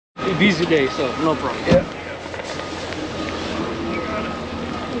A busy day, so no problem. Yeah.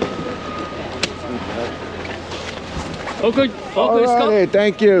 Okay, okay, All Scott. right,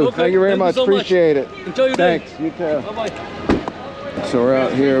 thank you. Okay, Thank you very much. so Appreciate it. Enjoy your Thanks. day. You too. Bye-bye. So we're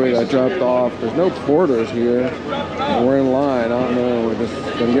out here. We got dropped off. There's no porters here. And we're in line. I don't know. We're just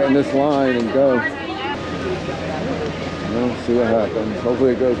gonna get in this line and go. We'll see what happens.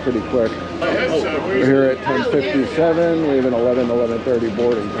 Hopefully it goes pretty quick. We're here at 10:57. We have an 11:30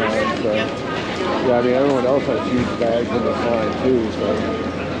 boarding time. So yeah, I mean everyone else has huge bags in this line too. So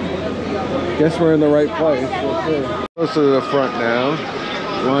guess we're in the right place. We'll see. Close to the front now.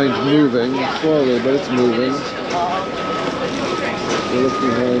 Line's moving slowly, but it's moving. We look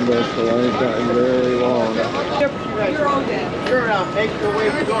behind us. The line's gotten very long. You're all dead. Turn around. Make your way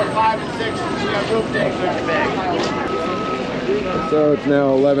to door 5 and 6. And you have rope tags on your bag. So it's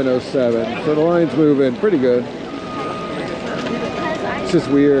now 11:07. So the line's moving pretty good. It's just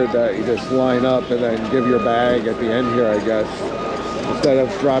weird that you just line up and then give your bag at the end here, I guess. Instead of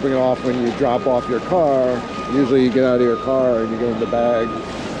dropping it off when you drop off your car, usually you get out of your car and you give them the bag.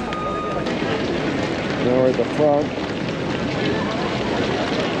 Now we're at the front.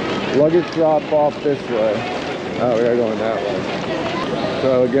 Luggage drop off this way. Oh, we gotta go in that way.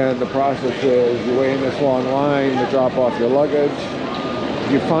 So again, the process is you wait in this long line to drop off your luggage.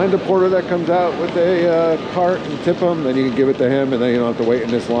 You find a porter that comes out with a cart and tip him, then you can give it to him and then you don't have to wait in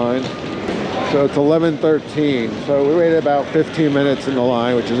this line. So it's 11:13. So we waited about 15 minutes in the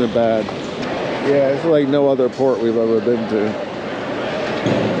line, which isn't bad. Yeah, it's like no other port we've ever been to.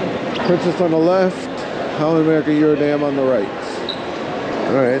 Princess on the left, Holland America Eurodam on the right.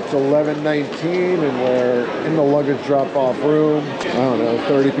 All right, it's 11:19 and we're in the luggage drop-off room. I don't know,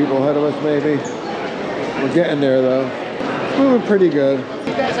 30 people ahead of us maybe. We're getting there though. It's moving pretty good.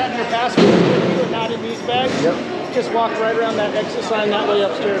 You guys have your passport with you and not in these bags? Yep. Just walk right around that exit sign that way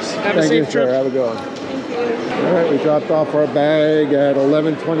upstairs. Have a Thank you, safe sir. trip. Have a good one. All right, we dropped off our bag at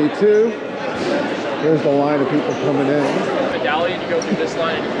 11:22. There's the line of people coming in. Medallion, you go through this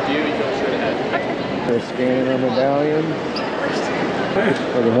line, and if you do, you go straight ahead. They're scanning our medallion.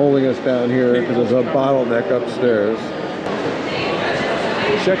 They're holding us down here because there's a bottleneck upstairs.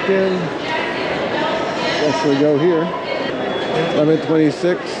 Check in. Guess we go here.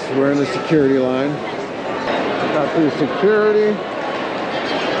 11:26. We're in the security line. Got through security.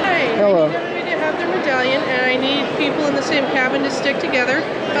 Hi. Hello. I need everybody to have their medallion, and I need people in the same cabin to stick together.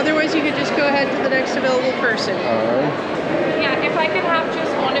 Otherwise, you could just go ahead to the next available person. All right. Yeah, if I could have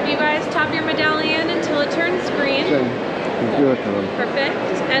just one of you guys tap your medallion until it turns green. Okay. Do it to them. Perfect.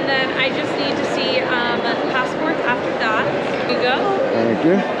 And then I just need to see passports after that. Here you go. Thank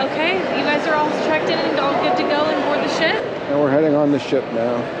you. Okay, you guys are all checked in and all good to go and board the ship? And we're heading on the ship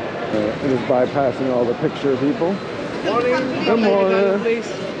now. It is bypassing all the picture people. Morning. Good morning. Please.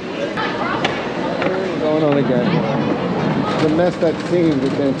 Going on again. It's a mess that seems. It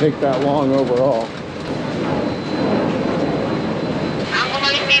didn't take that long overall.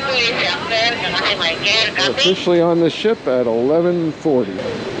 We're officially on the ship at 11:40.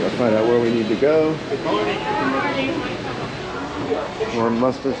 Gotta find out where we need to go. We're in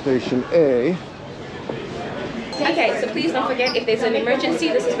muster station A. Okay, so please don't forget, if there's an emergency,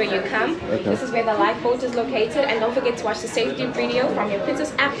 this is where you come. Okay. This is where the lifeboat is located, and don't forget to watch the safety video from your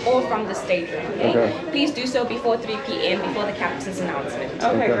Princess app or from the stateroom. Okay? Please do so before 3 p.m. before the captain's announcement.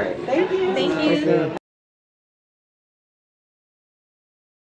 Okay, great. Thank you. Thank you.